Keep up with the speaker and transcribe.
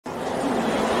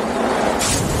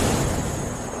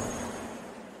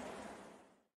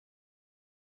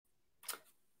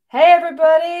Hey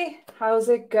everybody, how's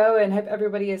it going? Hope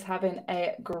everybody is having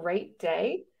a great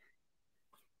day.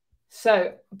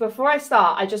 So, before I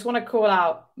start, I just want to call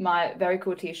out my very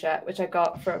cool t-shirt, which I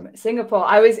got from Singapore.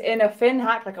 I was in a fin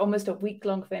hack, like almost a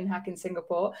week-long fin hack in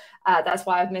Singapore. That's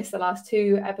why I've missed the last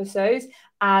two episodes. And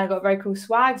I got very cool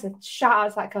swag. So, shout out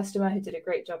to that customer who did a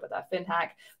great job at that fin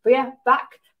hack. But yeah,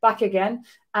 back again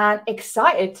and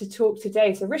excited to talk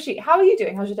today. So, Rishi, how are you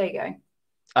doing? How's your day going?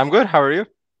 I'm good. How are you?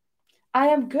 I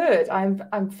am good.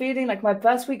 I'm feeling like my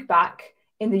first week back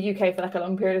in the UK for like a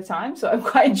long period of time, so I'm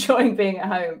quite enjoying being at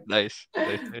home, Nice,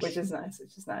 nice, which nice. is nice,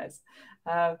 which is nice.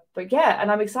 But yeah, and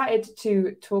I'm excited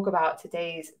to talk about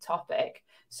today's topic.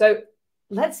 So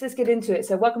let's get into it.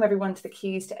 So welcome everyone to the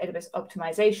Keys to AWS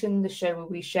Optimization, the show where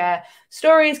we share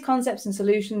stories, concepts, and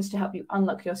solutions to help you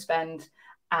unlock your spend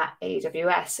at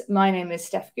AWS. My name is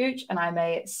Steph Gooch, and I'm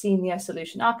a senior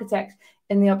solution architect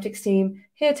in the Optics team,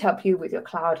 here to help you with your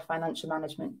cloud financial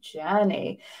management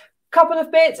journey. Couple of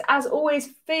bits, as always,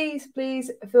 please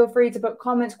feel free to put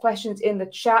comments, questions in the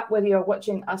chat, whether you're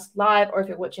watching us live or if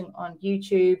you're watching on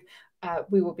YouTube.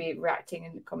 We will be reacting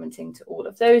and commenting to all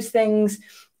of those things.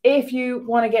 If you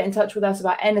want to get in touch with us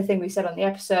about anything we said on the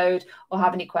episode or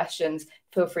have any questions,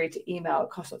 feel free to email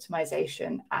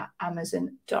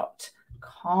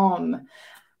costoptimization@amazon.com.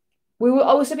 We will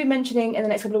also be mentioning in the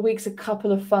next couple of weeks a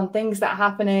couple of fun things that are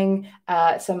happening,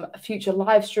 some future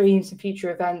live streams and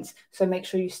future events. So make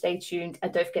sure you stay tuned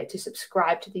and don't forget to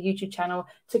subscribe to the YouTube channel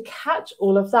to catch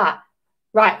all of that.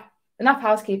 Right, enough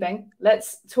housekeeping.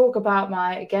 Let's talk about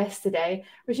my guest today.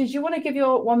 Richard, do you want to give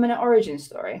your 1 minute origin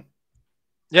story?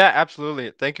 Yeah,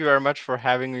 absolutely. Thank you very much for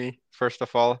having me, first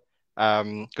of all.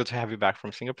 Good to have you back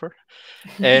from Singapore.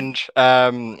 And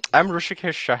I'm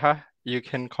Rushikesh Shaha. You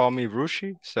can call me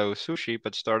Rushi, so sushi,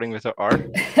 but starting with a R.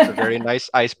 It's a very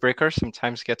nice icebreaker.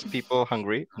 Sometimes gets people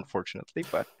hungry, unfortunately,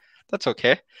 but that's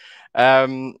okay.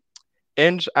 Um,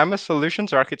 and I'm a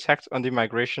solutions architect on the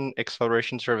Migration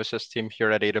Acceleration Services team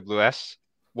here at AWS.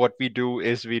 What we do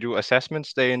is we do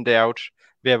assessments day in, day out.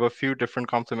 We have a few different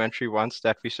complementary ones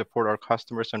that we support our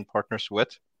customers and partners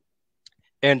with.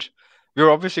 And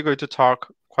we're obviously going to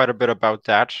talk quite a bit about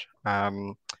that.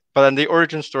 But then the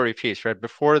origin story piece, right?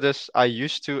 Before this, I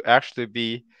used to actually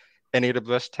be an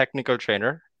AWS technical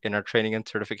trainer in our training and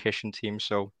certification team.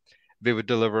 So we would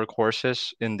deliver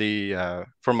courses in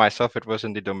for myself, it was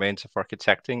in the domains of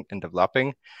architecting and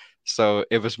developing. So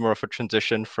it was more of a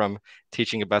transition from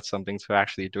teaching about something to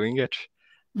actually doing it.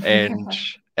 And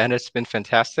and it's been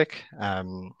fantastic.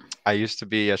 I used to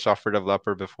be a software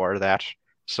developer before that,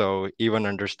 so even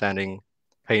understanding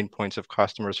pain points of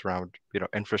customers around,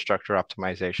 infrastructure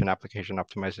optimization, application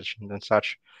optimization, and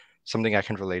such, something I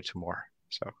can relate to more.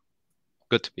 So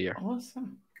good to be here.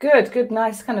 Awesome. Good,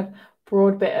 nice kind of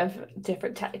broad bit of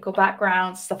different technical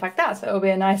backgrounds, stuff like that. So it'll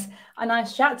be a nice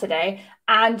chat today.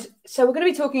 And so we're going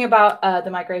to be talking about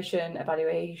the migration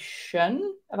AWS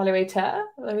evaluator.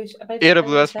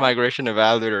 Migration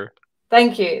Evaluator.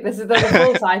 Thank you. This is the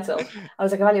full title. I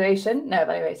was like, evaluation? No,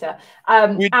 evaluator.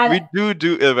 And We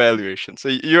do evaluation, so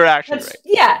you're actually that's,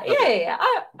 right. Okay. yeah.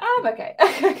 I'm okay.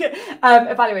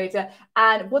 Evaluator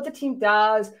and what the team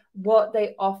does, what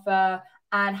they offer,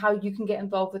 and how you can get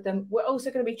involved with them. We're also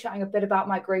going to be chatting a bit about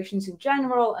migrations in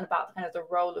general and about kind of the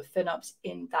role of FinOps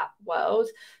in that world.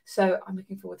 So I'm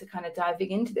looking forward to kind of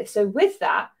diving into this. So with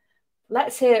that,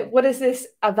 let's hear, what does this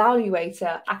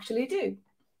evaluator actually do?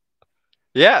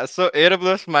 Yeah, so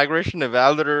AWS Migration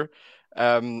Evaluator,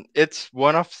 it's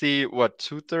one of the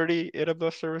 230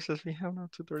 AWS services we have now,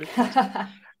 230 plus,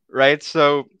 right?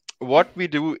 So what we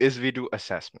do is we do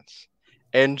assessments.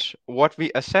 And what we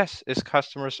assess is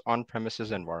customers'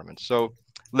 on-premises environments. So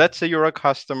let's say you're a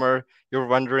customer, you're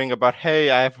wondering about,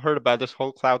 hey, I've heard about this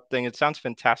whole cloud thing. It sounds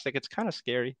fantastic. It's kind of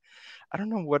scary. I don't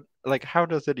know how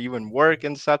does it even work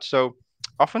and such. So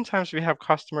oftentimes we have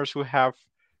customers who have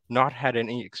not had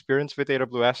any experience with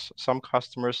AWS. Some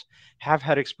customers have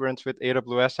had experience with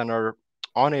AWS and are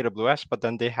on AWS, but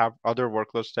then they have other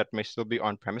workloads that may still be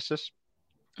on premises.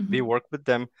 We Mhm. work with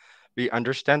them. We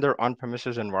understand their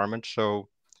on-premises environment. So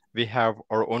we have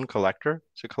our own collector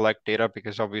to collect data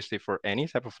because obviously for any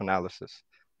type of analysis,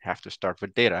 you have to start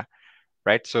with data,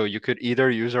 right? So you could either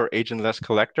use our agentless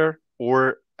collector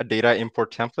or a data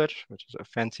import template, which is a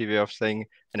fancy way of saying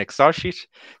an Excel sheet,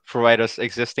 provide us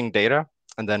existing data.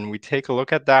 And then we take a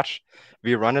look at that.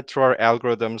 We run it through our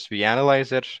algorithms. We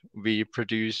analyze it. We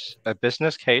produce a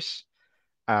business case.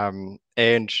 And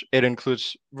it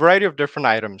includes a variety of different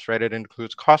items, right? It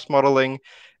includes cost modeling.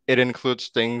 It includes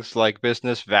things like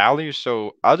business value.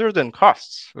 So other than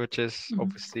costs, which is Mhm.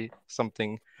 obviously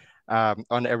something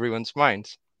on everyone's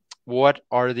minds, what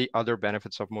are the other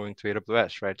benefits of moving to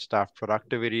AWS, right? Staff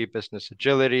productivity, business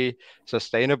agility,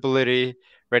 sustainability,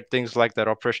 right? Things like that,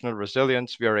 operational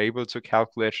resilience. We are able to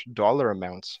calculate dollar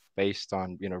amounts based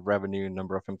on, revenue,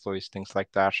 number of employees, things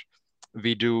like that.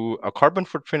 We do a carbon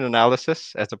footprint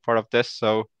analysis as a part of this.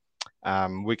 So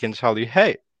we can tell you,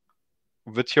 hey,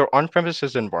 with your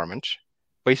on-premises environment,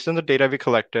 based on the data we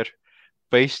collected,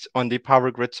 based on the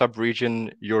power grid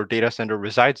subregion your data center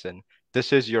resides in,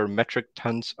 this is your metric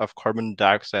tons of carbon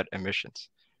dioxide emissions,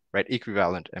 right?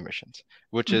 Equivalent emissions,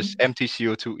 which is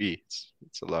MTCO2e.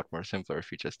 It's a lot more simpler if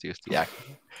you just use the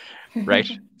acronym, right?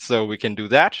 So we can do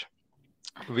that.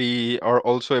 We are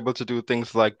also able to do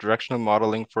things like directional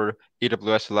modeling for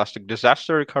AWS Elastic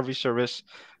Disaster Recovery Service,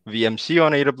 VMC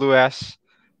on AWS.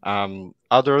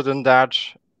 Other than that,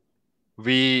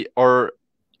 we are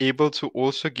able to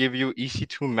also give you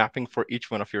EC2 mapping for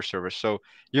each one of your servers. So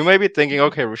you may be thinking,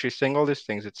 okay, Rishi's saying all these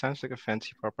things. It sounds like a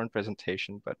fancy PowerPoint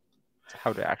presentation, but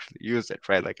how to actually use it,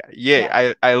 right? Like,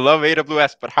 yeah, I love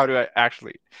AWS, but how do I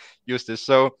actually use this?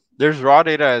 So there's raw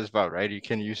data as well, right? You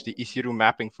can use the EC2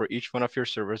 mapping for each one of your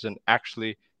servers and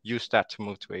actually use that to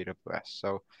move to AWS.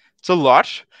 So it's a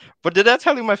lot, but did I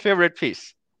tell you my favorite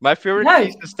piece? My favorite No.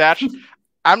 piece is that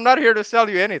I'm not here to sell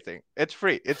you anything. It's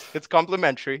free. It's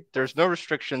complimentary. There's no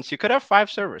restrictions. You could have 5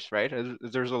 servers, right?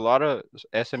 There's a lot of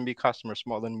SMB customers,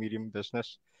 small and medium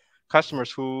business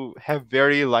customers who have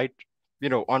very light,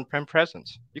 on-prem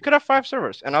presence. You could have 5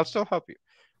 servers, and I'll still help you,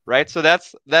 right? So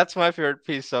that's my favorite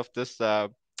piece of this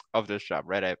job,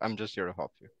 right? I'm just here to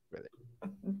help you, really.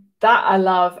 That I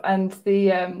love, and we've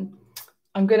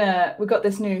got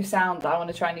this new sound that I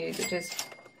want to try and use, which is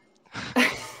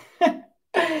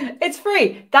it's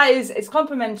free. It's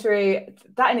complimentary.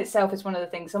 That in itself is one of the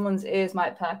things someone's ears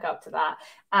might perk up to that.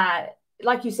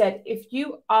 Like you said, if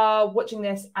you are watching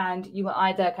this and you are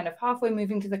either kind of halfway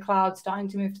moving to the cloud, starting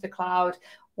to move to the cloud,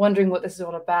 wondering what this is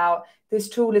all about, this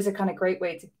tool is a kind of great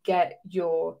way to get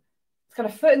your kind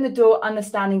of foot in the door,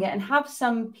 understanding it, and have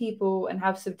some people and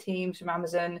have some teams from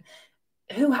Amazon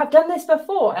who have done this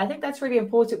before. And I think that's really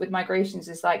important with migrations,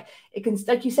 is like, it can,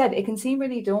 like you said, it can seem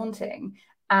really daunting.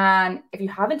 And if you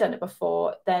haven't done it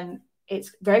before, then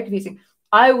it's very confusing.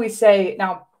 I always say,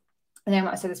 now, I know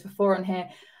I said this before on here,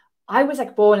 I was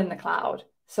like born in the cloud.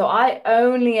 So I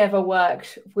only ever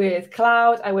worked with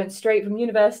cloud. I went straight from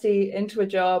university into a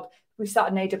job. We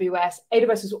started in AWS.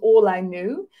 AWS was all I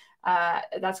knew.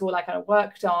 That's all I kind of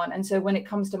worked on. And so when it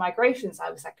comes to migrations,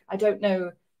 I was like, I don't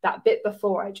know that bit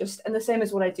before. And the same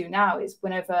as what I do now is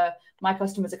whenever my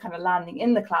customers are kind of landing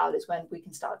in the cloud is when we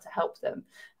can start to help them.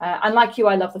 And like you,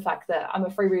 I love the fact that I'm a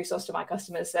free resource to my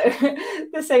customers. So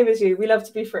the same as you, we love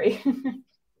to be free.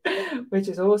 Which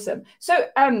is awesome. So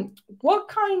what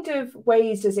kind of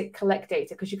ways does it collect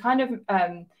data? Because you kind of,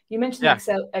 you mentioned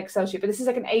the Excel sheet, but this is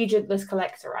like an agentless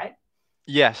collector, right?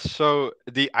 Yes. So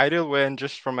the ideal way, and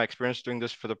just from my experience doing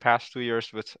this for the past 2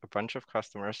 years with a bunch of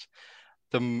customers,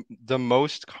 the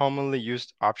most commonly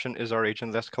used option is our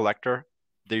agentless collector.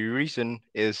 The reason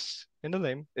is in the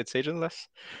name, it's agentless,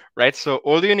 right? So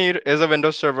all you need is a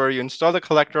Windows server. You install the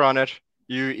collector on it.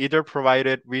 You either provide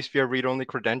it vSphere read-only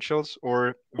credentials,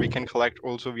 or we can collect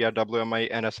also via WMI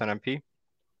and SNMP.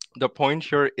 The point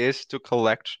here is to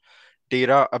collect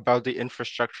data about the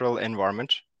infrastructural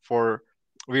environment.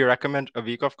 We recommend a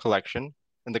week of collection,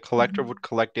 and the collector would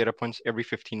collect data points every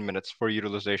 15 minutes for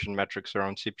utilization metrics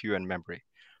around CPU and memory,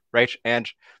 right?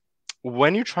 And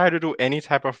when you try to do any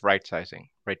type of right sizing,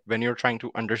 right, when you're trying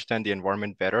to understand the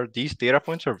environment better, these data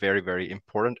points are very, very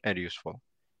important and useful.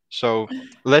 So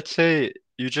let's say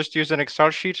you just use an Excel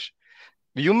sheet,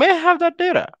 you may have that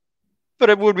data, but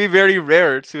it would be very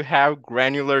rare to have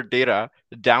granular data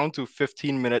down to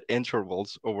 15-minute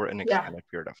intervals over an extended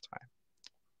period of time,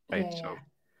 right? So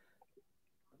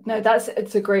no,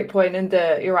 it's a great point. And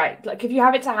you're right. Like if you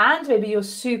have it to hand, maybe you're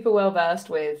super well versed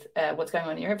with what's going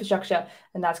on in your infrastructure,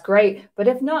 and that's great. But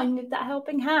if not, you need that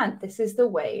helping hand. This is the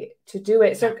way to do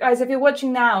it. So guys, if you're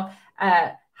watching now,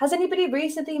 has anybody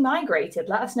recently migrated?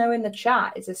 Let us know in the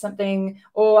chat. Is there something,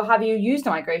 or have you used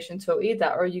a migration tool either?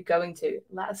 Or are you going to?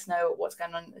 Let us know what's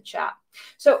going on in the chat.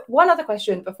 So one other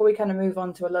question before we kind of move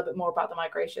on to a little bit more about the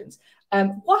migrations.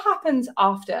 What happens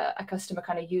after a customer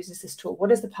kind of uses this tool? What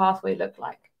does the pathway look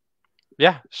like?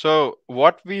 Yeah, so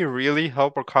what we really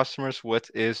help our customers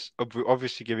with is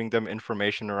obviously giving them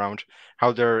information around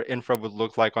how their infra would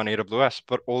look like on AWS,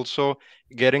 but also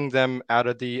getting them out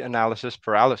of the analysis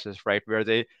paralysis, right? Where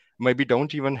they maybe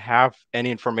don't even have any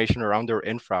information around their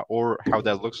infra or how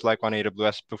that looks like on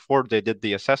AWS before they did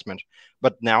the assessment.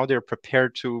 But now they're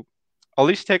prepared to at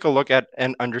least take a look at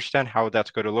and understand how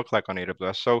that's going to look like on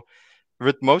AWS. So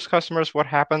with most customers, what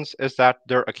happens is that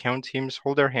their account teams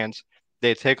hold their hands.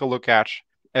 They take a look at,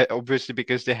 obviously,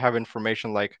 because they have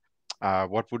information like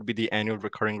what would be the annual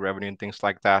recurring revenue and things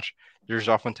like that. There's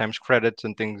oftentimes credits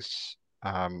and things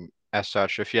as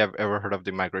such. If you have ever heard of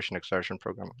the Migration Acceleration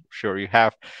Program, sure you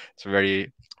have. It's a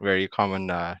very, very common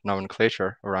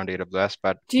nomenclature around AWS.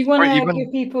 But Do you want or to even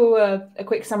give people a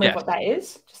quick summary of yes, what that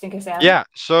is, just in case they haven't? yeah.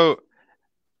 So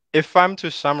if I'm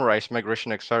to summarize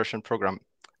Migration Acceleration Program,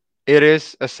 it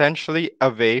is essentially a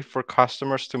way for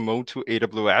customers to move to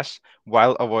AWS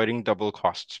while avoiding double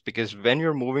costs. Because when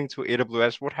you're moving to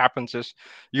AWS, what happens is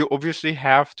you obviously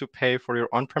have to pay for your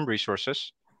on-prem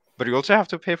resources, but you also have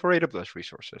to pay for AWS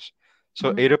resources.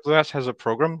 So Mhm. AWS has a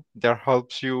program that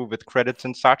helps you with credits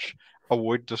and such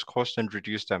avoid those costs and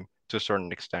reduce them to a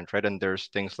certain extent, right? And there's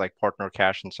things like partner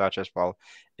cash and such as well.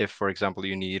 If, for example,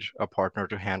 you need a partner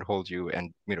to handhold you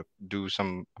and do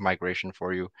some migration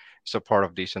for you, so part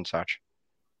of these and such.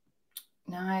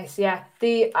 Nice, yeah.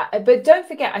 But don't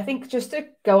forget, I think just to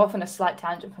go off on a slight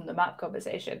tangent from the map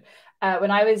conversation,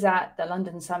 when I was at the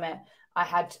London Summit,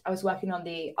 I was working on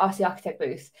the RC Architect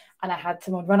booth, and I had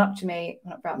someone run up to me,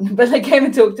 not run, but they came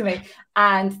and talked to me,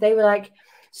 and they were like,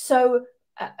 "So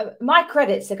my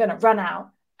credits are going to run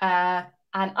out, and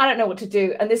I don't know what to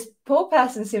do." And this poor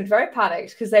person seemed very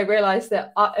panicked because they realized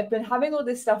that I've been having all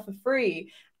this stuff for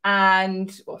free, and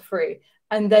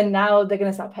then now they're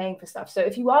going to start paying for stuff. So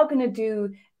if you are going to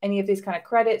do any of these kind of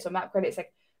credits or map credits,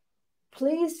 like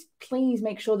please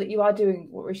make sure that you are doing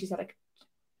what Rishi said, like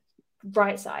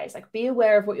right size, like be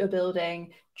aware of what you're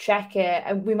building, check it.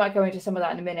 And we might go into some of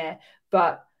that in a minute,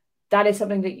 but that is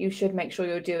something that you should make sure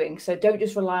you're doing. So don't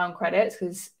just rely on credits,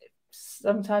 because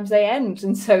sometimes they end.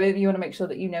 And so you want to make sure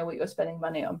that you know what you're spending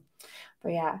money on.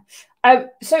 But yeah.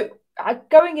 So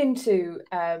going into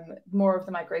more of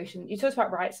the migration, you talked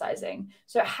about right sizing.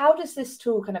 So how does this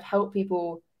tool kind of help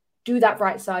people do that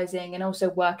right sizing and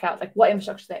also work out like what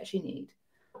infrastructure they actually need?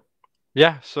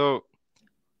 Yeah, so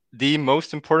the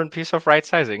most important piece of right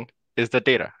sizing is the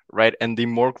data, right? And the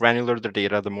more granular the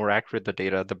data, the more accurate the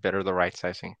data, the better the right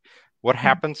sizing. What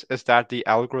happens is that the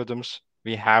algorithms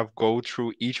we have go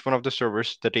through each one of the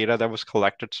servers, the data that was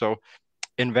collected. So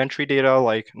inventory data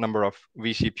like number of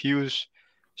vCPUs,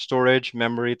 storage,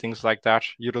 memory, things like that,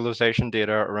 utilization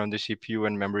data around the CPU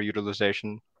and memory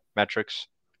utilization metrics,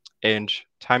 and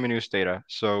time in use data.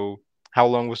 So how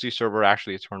long was the server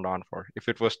actually turned on for? If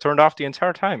it was turned off the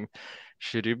entire time,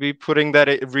 should you be putting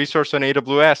that resource on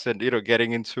AWS and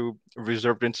getting into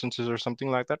reserved instances or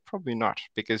something like that? Probably not,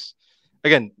 because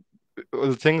again,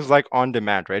 things like on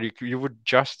demand, right? You would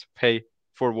just pay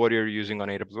for what you're using on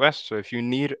AWS. So if you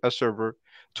need a server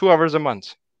 2 hours a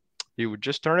month, you would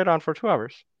just turn it on for 2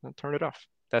 hours and turn it off.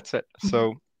 That's it.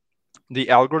 So the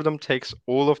algorithm takes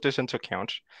all of this into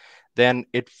account, then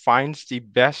it finds the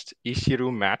best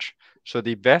EC2 match. So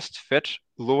the best fit,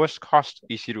 lowest cost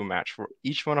EC2 match for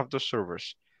each one of the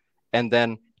servers, and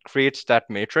then creates that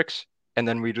matrix. And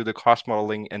then we do the cost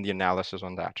modeling and the analysis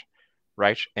on that,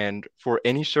 right? And for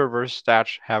any servers that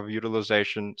have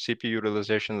utilization, CPU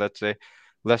utilization, let's say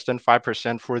less than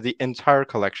 5% for the entire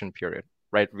collection period,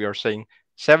 right? We are saying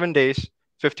 7 days,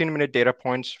 15-minute data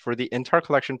points for the entire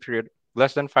collection period,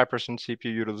 less than 5%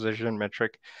 CPU utilization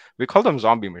metric. We call them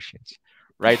zombie machines,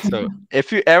 right? So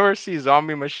if you ever see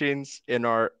zombie machines in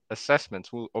our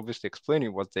assessments, we'll obviously explain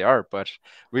you what they are, but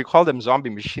we call them zombie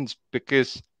machines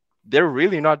because they're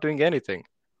really not doing anything,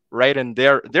 right? And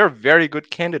they're very good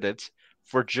candidates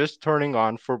for just turning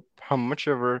on for how much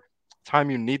ever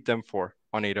time you need them for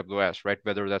on AWS, right?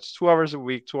 Whether that's 2 hours a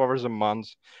week, 2 hours a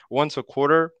month, once a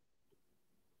quarter,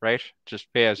 right?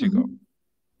 Just pay as you go.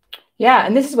 Yeah,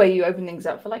 and this is where you open things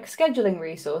up for like scheduling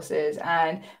resources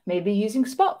and maybe using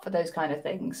Spot for those kind of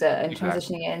things, and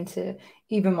Exactly. transitioning it into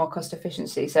even more cost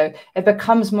efficiency. So it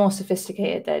becomes more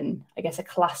sophisticated than, I guess, a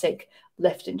classic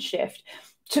lift and shift.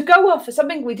 To go off,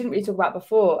 something we didn't really talk about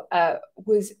before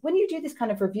was when you do this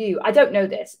kind of review. I don't know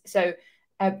this. So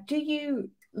do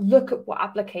you look at what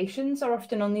applications are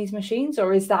often on these machines,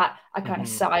 or is that a kind of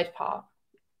Mhm. side part?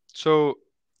 So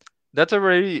that's a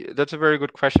very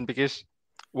good question, because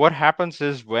what happens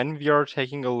is when we are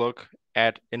taking a look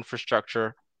at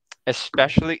infrastructure,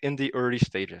 especially in the early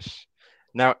stages.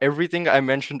 Now, everything I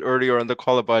mentioned earlier on the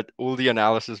call about all the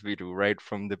analysis we do, right,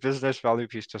 from the business value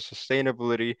piece to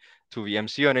sustainability to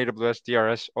VMC on AWS,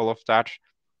 DRS, all of that,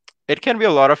 it can be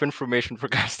a lot of information for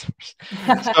customers.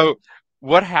 So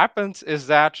what happens is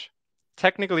that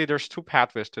technically there's two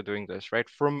pathways to doing this, right?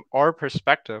 From our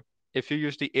perspective, if you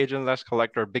use the agentless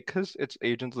collector, because it's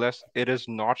agentless, it is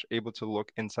not able to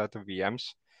look inside the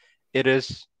VMs. It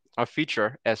is a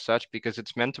feature as such because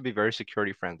it's meant to be very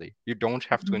security friendly. You don't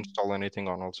have to install anything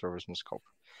on all servers in scope.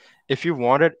 If you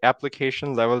wanted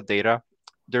application level data,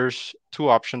 there's two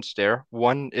options there.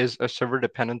 One is a server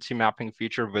dependency mapping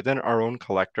feature within our own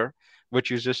collector, which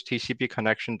uses TCP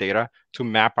connection data to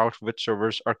map out which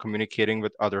servers are communicating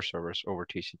with other servers over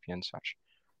TCP and such,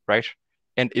 right?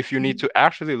 And if you need to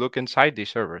actually look inside these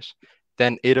servers,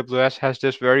 then AWS has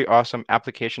this very awesome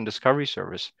application discovery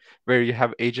service where you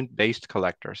have agent-based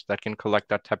collectors that can collect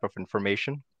that type of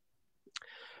information.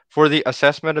 For the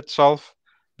assessment itself,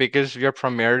 because we are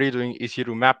primarily doing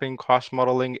EC2 mapping, cost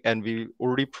modeling, and we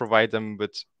already provide them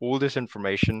with all this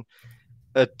information,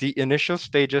 at the initial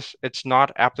stages, it's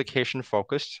not application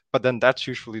focused, but then that's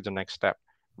usually the next step,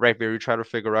 right? Where you try to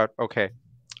figure out, okay,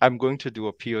 I'm going to do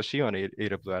a POC on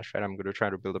AWS, right? I'm going to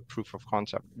try to build a proof of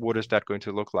concept. What is that going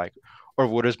to look like? Or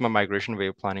what is my migration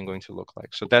wave planning going to look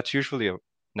like? So that's usually a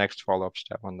next follow-up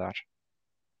step on that.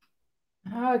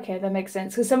 Oh, okay, that makes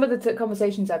sense. Because some of the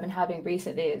conversations I've been having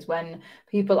recently is when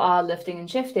people are lifting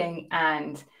and shifting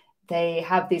and they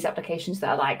have these applications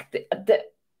that are like,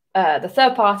 the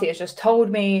third party has just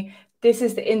told me this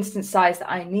is the instance size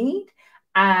that I need.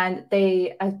 And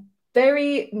they are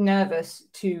very nervous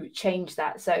to change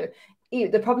that. So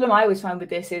the problem I always find with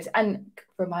this is, and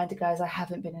reminder guys, I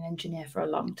haven't been an engineer for a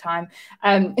long time,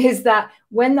 is that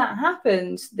when that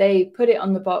happens, they put it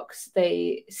on the box,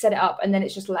 they set it up, and then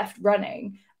it's just left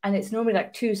running. And it's normally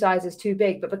like 2 sizes too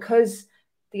big, but because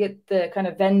the kind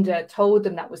of vendor told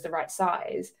them that was the right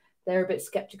size, they're a bit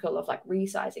skeptical of like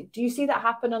resizing. Do you see that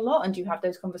happen a lot? And do you have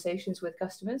those conversations with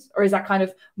customers? Or is that kind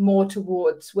of more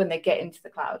towards when they get into the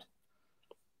cloud?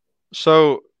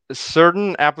 So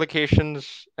certain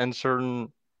applications and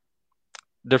certain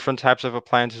different types of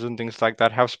appliances and things like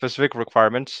that have specific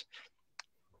requirements.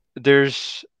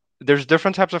 There's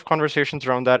different types of conversations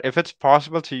around that. If it's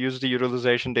possible to use the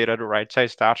utilization data to right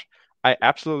size that, I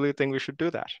absolutely think we should do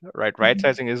that, right? Right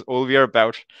sizing is all we are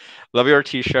about. Love your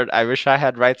t-shirt. I wish I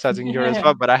had right sizing here as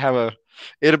well, but I have a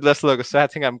AWS logo, so I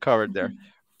think I'm covered there.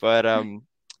 But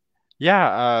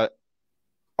yeah,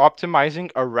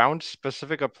 optimizing around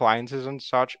specific appliances and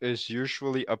such is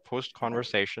usually a post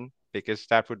conversation because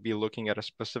that would be looking at a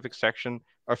specific section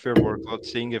of your workload,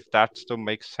 seeing if that still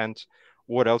makes sense.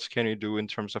 What else can you do in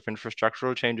terms of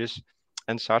infrastructural changes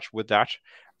and such with that?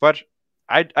 But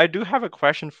I do have a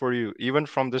question for you, even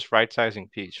from this right sizing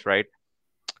piece, right?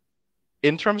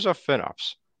 In terms of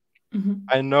FinOps,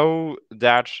 I know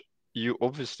that you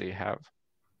obviously have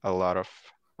a lot of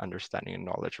understanding and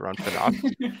knowledge around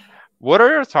FinOps. What are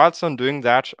your thoughts on doing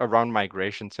that around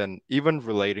migrations and even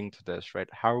relating to this, right?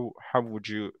 How would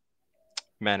you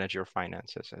manage your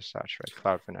finances as such, right?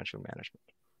 Cloud financial management.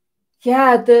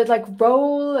 Yeah, the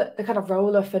kind of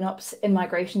role of FinOps in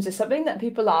migrations is something that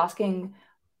people are asking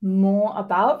more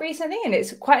about recently. And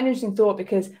it's quite an interesting thought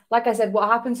because, like I said, what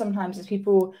happens sometimes is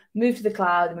people move to the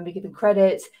cloud and when we give them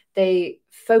credits, they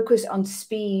focus on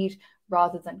speed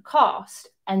rather than cost.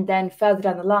 And then further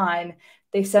down the line,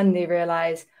 they suddenly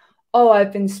realize, oh,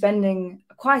 I've been spending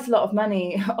quite a lot of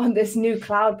money on this new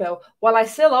cloud bill, while I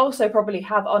still also probably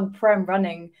have on-prem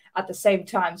running at the same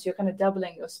time. So you're kind of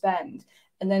doubling your spend.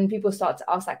 And then people start to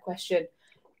ask that question,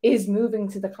 is moving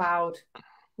to the cloud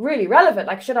really relevant?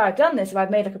 Like, should I have done this if I've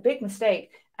made like a big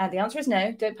mistake? And the answer is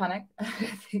no, don't panic.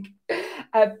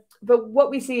 But what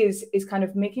we see is kind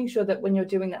of making sure that when you're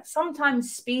doing that,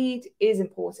 sometimes speed is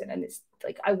important. And it's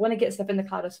like, I want to get stuff in the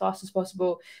cloud as fast as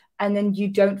possible. And then you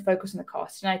don't focus on the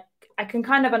cost. And I can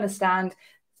kind of understand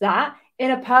that. In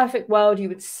a perfect world, you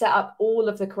would set up all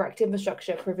of the correct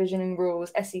infrastructure, provisioning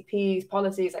rules, SCPs,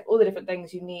 policies, like all the different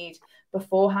things you need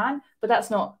beforehand. But that's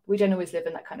not, we don't always live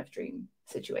in that kind of dream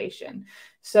situation.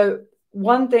 So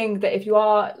one thing that if you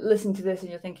are listening to this and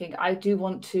you're thinking,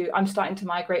 I'm starting to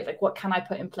migrate, like what can I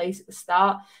put in place at the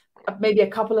start? Maybe a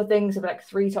couple of things, like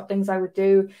 3 top things I would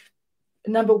do.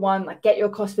 Number one, like get your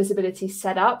cost visibility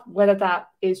set up, whether that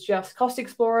is just Cost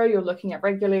Explorer you're looking at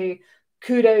regularly,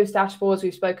 Kudos dashboards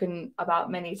we've spoken about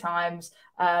many times,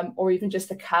 or even just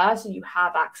the Kerr, so you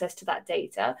have access to that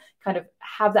data, kind of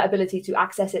have that ability to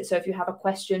access it. So if you have a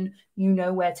question, you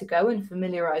know where to go and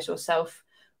familiarize yourself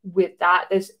with that.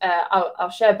 There's I'll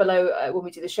share below when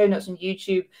we do the show notes on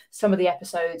YouTube some of the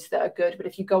episodes that are good, but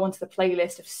if you go onto the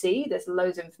playlist of C, there's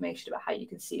loads of information about how you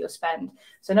can see your spend.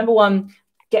 So number one,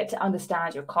 get to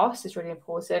understand your costs is really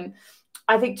important.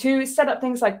 I think 2, set up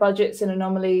things like budgets and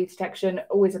anomaly detection,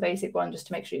 always a basic one, just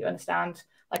to make sure you understand,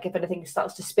 like if anything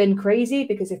starts to spin crazy,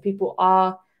 because if people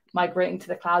are migrating to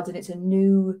the clouds and it's a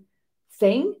new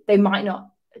thing, they might not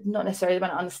necessarily, they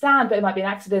might not understand, but it might be an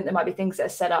accident. There might be things that are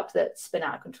set up that spin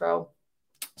out of control.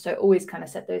 So always kind of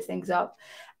set those things up.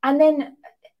 And then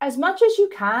as much as you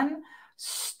can,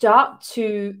 start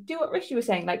to do what Rishi was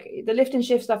saying, like the lift and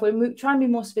shift stuff. We're trying to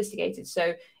be more sophisticated.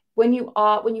 So when you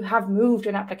have moved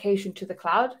an application to the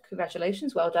cloud,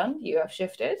 congratulations, well done, you have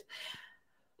shifted.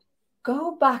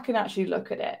 Go back and actually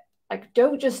look at it. Like,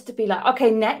 don't just be like,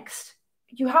 okay, next.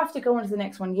 You have to go on to the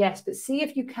next one, yes, but see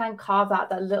if you can carve out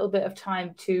that little bit of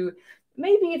time to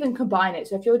maybe even combine it.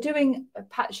 So if you're doing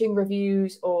patching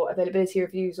reviews or availability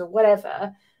reviews or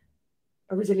whatever,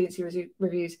 or resiliency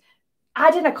reviews,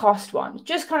 add in a cost one.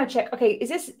 Just kind of check, okay,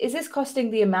 is this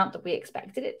costing the amount that we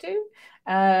expected it to?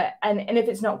 And if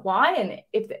it's not, why? And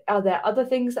are there other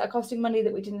things that are costing money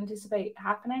that we didn't anticipate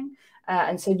happening?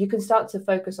 And so you can start to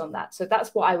focus on that. So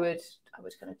that's what I would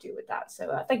kind of do with that.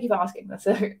 So thank you for asking. That's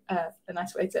a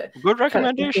nice way to Good kind of look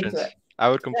recommendations. into it. I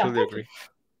would completely agree.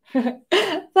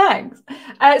 Thanks.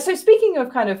 So speaking of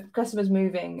kind of customers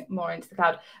moving more into the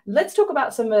cloud, let's talk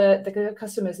about some of the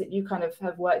customers that you kind of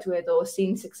have worked with or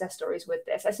seen success stories with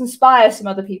this. Let's inspire some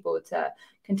other people to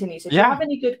continue. So do you have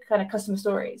any good kind of customer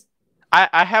stories?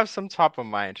 I have some top of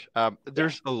mind.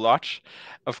 There's a lot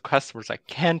of customers I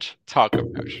can't talk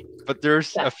about, but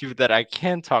there's a few that I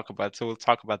can talk about. So we'll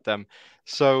talk about them.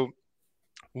 So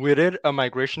we did a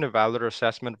migration evaluator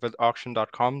assessment with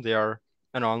auction.com. They are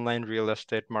an online real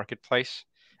estate marketplace.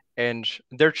 And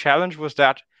their challenge was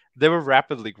that they were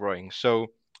rapidly growing. So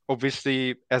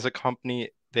obviously, as a company,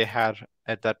 they had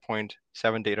at that point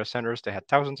 7 data centers. They had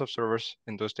thousands of servers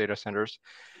in those data centers.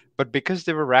 But because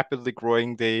they were rapidly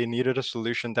growing, they needed a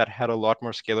solution that had a lot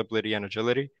more scalability and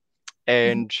agility.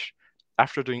 And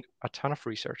after doing a ton of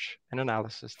research and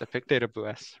analysis, they picked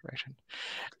AWS, right?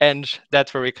 And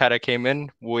that's where we kind of came in.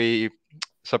 We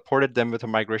supported them with a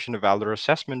migration evaluator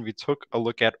assessment. We took a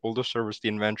look at all the servers, the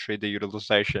inventory, the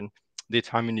utilization, the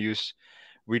time in use.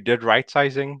 We did right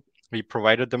sizing. We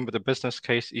provided them with a business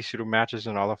case, EC2 matches,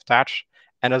 and all of that.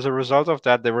 And as a result of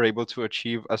that, they were able to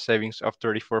achieve a savings of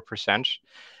 34%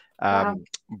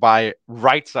 by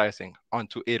right sizing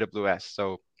onto AWS.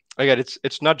 So again,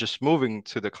 it's not just moving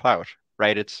to the cloud,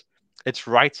 right? It's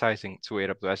right sizing to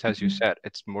AWS, as you said.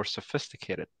 It's more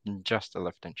sophisticated than just a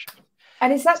lift and shift.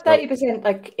 And is that 30%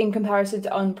 like in comparison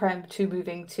to on-prem to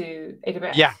moving to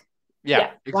AWS? Yeah,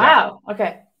 exactly. Wow.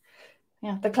 Okay.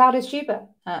 Yeah, the cloud is cheaper.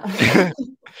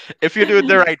 If you do it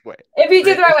the right way. If you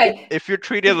do it the right way. If you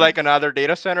treat it like another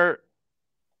data center,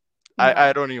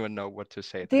 I don't even know what to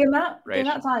say. The amount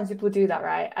of times people do that,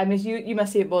 right? I mean, you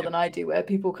must see it more than I do, where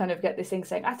people kind of get this thing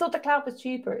saying, "I thought the cloud was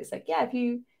cheaper." It's like, yeah, if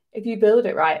you build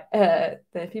it right, then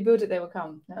if you build it, they will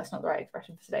come. No, that's not the right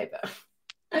expression for today, but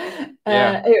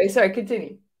anyway, sorry,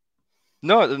 continue.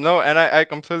 No, and I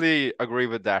completely agree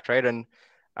with that, right? And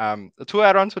to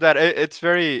add on to that, it's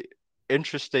very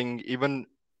interesting, even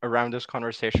around this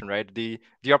conversation, right? The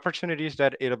opportunities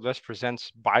that AWS presents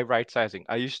by right sizing.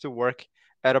 I used to work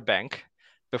at a bank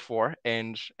before,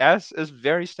 and as is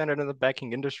very standard in the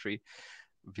banking industry,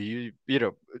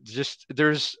 just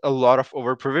there's a lot of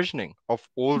over provisioning of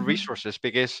all resources,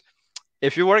 because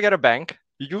if you work at a bank,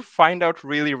 you find out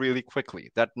really, really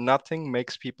quickly that nothing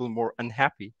makes people more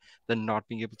unhappy than not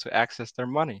being able to access their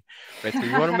money, right? So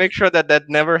you want to make sure that that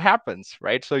never happens,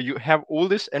 right? So you have all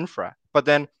this infra, but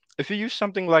then if you use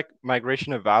something like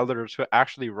Migration Evaluator to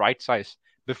actually right size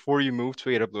before you move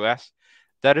to AWS,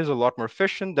 that is a lot more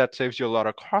efficient. That saves you a lot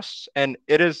of costs, and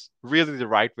it is really the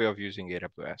right way of using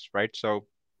AWS, right? So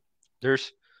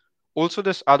there's also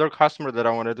this other customer that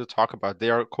I wanted to talk about.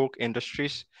 They are Koch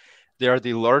Industries. They are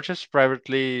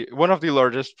one of the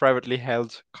largest privately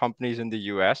held companies in the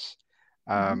US.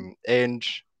 And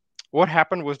what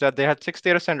happened was that they had 6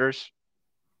 data centers,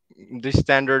 the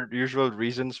standard usual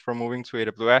reasons for moving to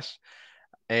AWS.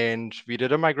 And we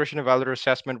did a migration evaluator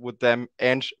assessment with them.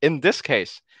 And in this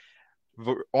case,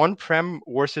 on-prem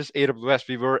versus AWS,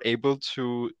 we were able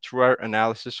to, through our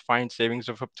analysis, find savings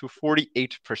of up to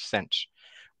 48%,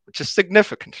 which is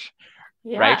significant,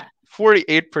 right?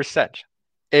 48%.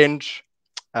 And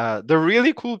the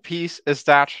really cool piece is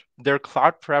that their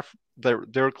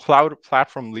their cloud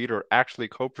platform leader actually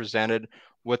co-presented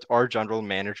with our general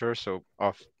manager, so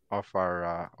of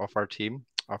our team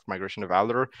of Migration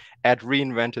Evaluator at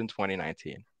reInvent in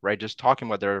 2019, right? Just talking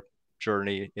about their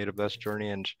journey, AWS journey,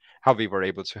 and how we were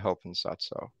able to help and such.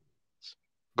 So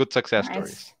good success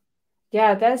stories.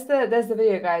 Yeah, there's the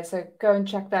video, guys. So go and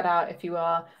check that out if you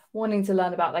are wanting to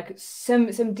learn about like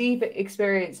some deep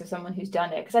experience of someone who's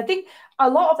done it. Because I think a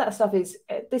lot of that stuff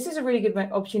this is a really good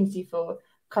opportunity for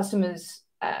customers,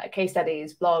 case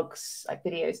studies, blogs, like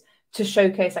videos to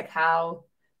showcase like how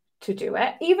to do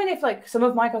it. Even if like some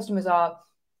of my customers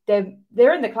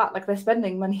they're in the cloud, like they're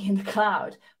spending money in the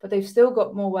cloud, but they've still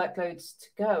got more workloads to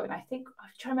go. And I think I'm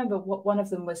trying to remember what one of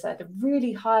them was, like a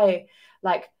really high,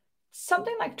 like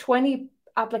something like 20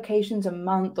 applications a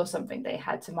month or something they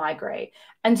had to migrate.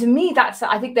 And to me,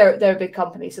 I think they're a big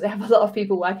company, so they have a lot of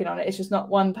people working on it. It's just not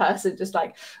one person just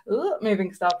like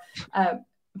moving stuff.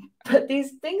 But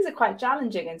these things are quite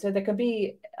challenging, and so there can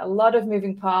be a lot of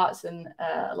moving parts and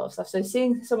a lot of stuff. So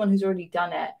seeing someone who's already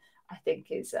done it, I think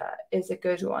is a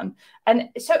good one. And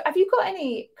so have you got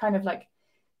any kind of like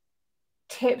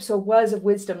tips or words of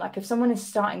wisdom, like if someone is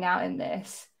starting out in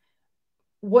this,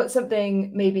 what's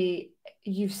something maybe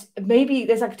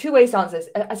there's like two ways to answer this.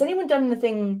 Has anyone done the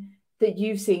thing that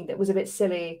you've seen that was a bit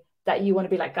silly that you want to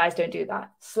be like, guys, don't do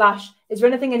that? / is there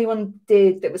anything anyone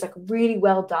did that was like really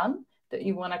well done that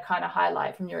you want to kind of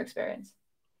highlight from your experience?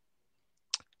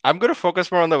 I'm going to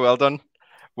focus more on the well done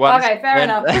ones. Okay, fair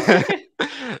enough.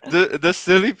 The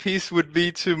silly piece would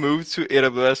be to move to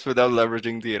AWS without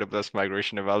leveraging the AWS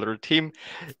Migration Evaluator team,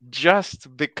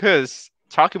 just because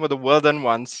talking about the well done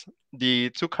ones, the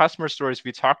 2 customer stories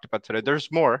we talked about today,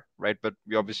 there's more, right? But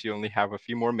we obviously only have a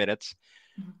few more minutes,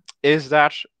 is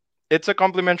that it's a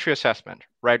complementary assessment,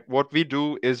 right? What we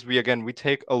do is we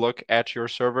take a look at your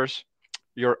servers,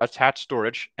 your attached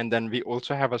storage, and then we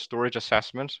also have a storage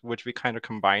assessment, which we kind of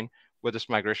combine with this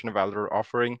migration evaluator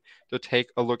offering to take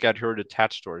a look at your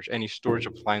attached storage, any storage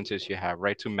appliances you have,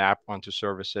 right, to map onto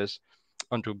services,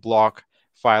 onto block,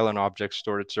 file, and object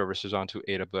storage services onto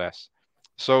AWS.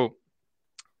 So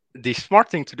the smart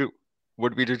thing to do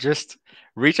would be to just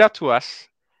reach out to us.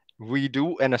 We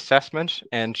do an assessment,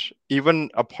 and even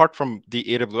apart from the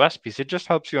AWS piece, it just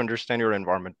helps you understand your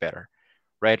environment better,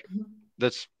 right?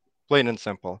 That's plain and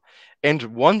simple. And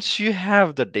once you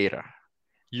have the data,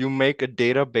 you make a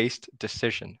data-based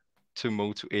decision to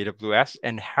move to AWS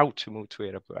and how to move to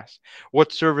AWS.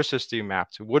 What services do you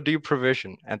map to? What do you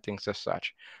provision and things as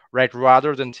such, right?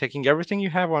 Rather than taking everything you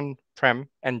have on-prem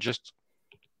and just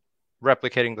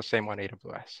replicating the same on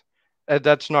AWS.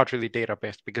 That's not really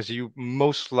data-based, because you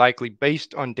most likely,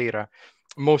 based on data,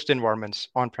 most environments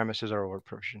on premises are over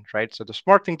provisioned, right? So the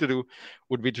smart thing to do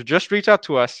would be to just reach out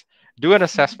to us, do an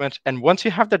assessment, and once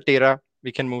you have the data,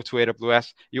 we can move to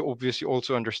AWS. You obviously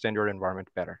also understand your environment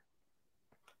better.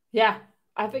 Yeah,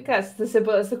 I think that's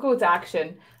the call to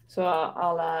action. So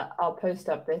I'll post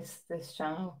up this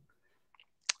channel.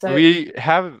 So we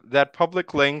have that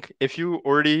public link. If you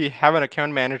already have an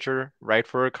account manager, right,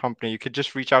 for a company, you could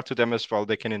just reach out to them as well.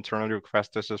 They can internally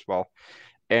request this as well.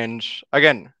 And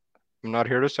again, I'm not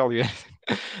here to sell you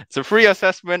anything. It's a free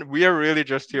assessment. We are really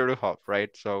just here to help,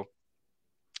 right? So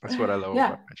that's what I love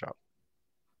about my job.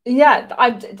 Yeah,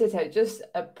 I did just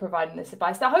providing this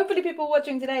advice that hopefully people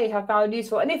watching today have found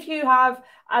useful. And if you have,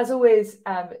 as always,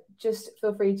 just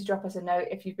feel free to drop us a note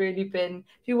if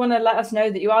you want to let us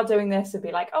know that you are doing this and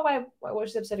be like, oh, I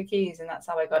watched this episode of Keys and that's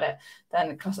how I got it.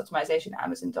 Then cost optimization at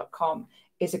Amazon.com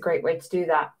is a great way to do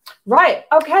that. Right.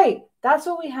 Okay. That's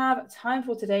all we have time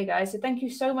for today, guys. So thank you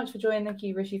so much for joining. Thank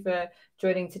you, Rishi, for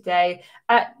joining today.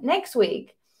 Next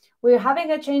week, we're having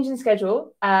a change in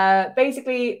schedule.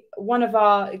 Basically, one of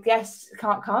our guests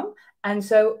can't come. And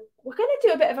so we're going to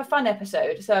do a bit of a fun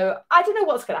episode. So I don't know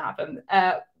what's going to happen.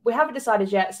 We haven't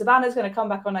decided yet. Savannah's going to come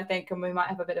back on, I think, and we might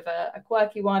have a bit of a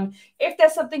quirky one. If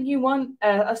there's something you want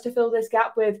us to fill this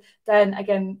gap with, then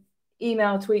again,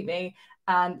 tweet me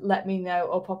and let me know,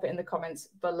 or pop it in the comments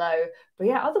below. But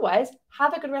yeah, otherwise,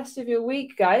 have a good rest of your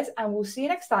week, guys, and we'll see you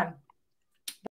next time.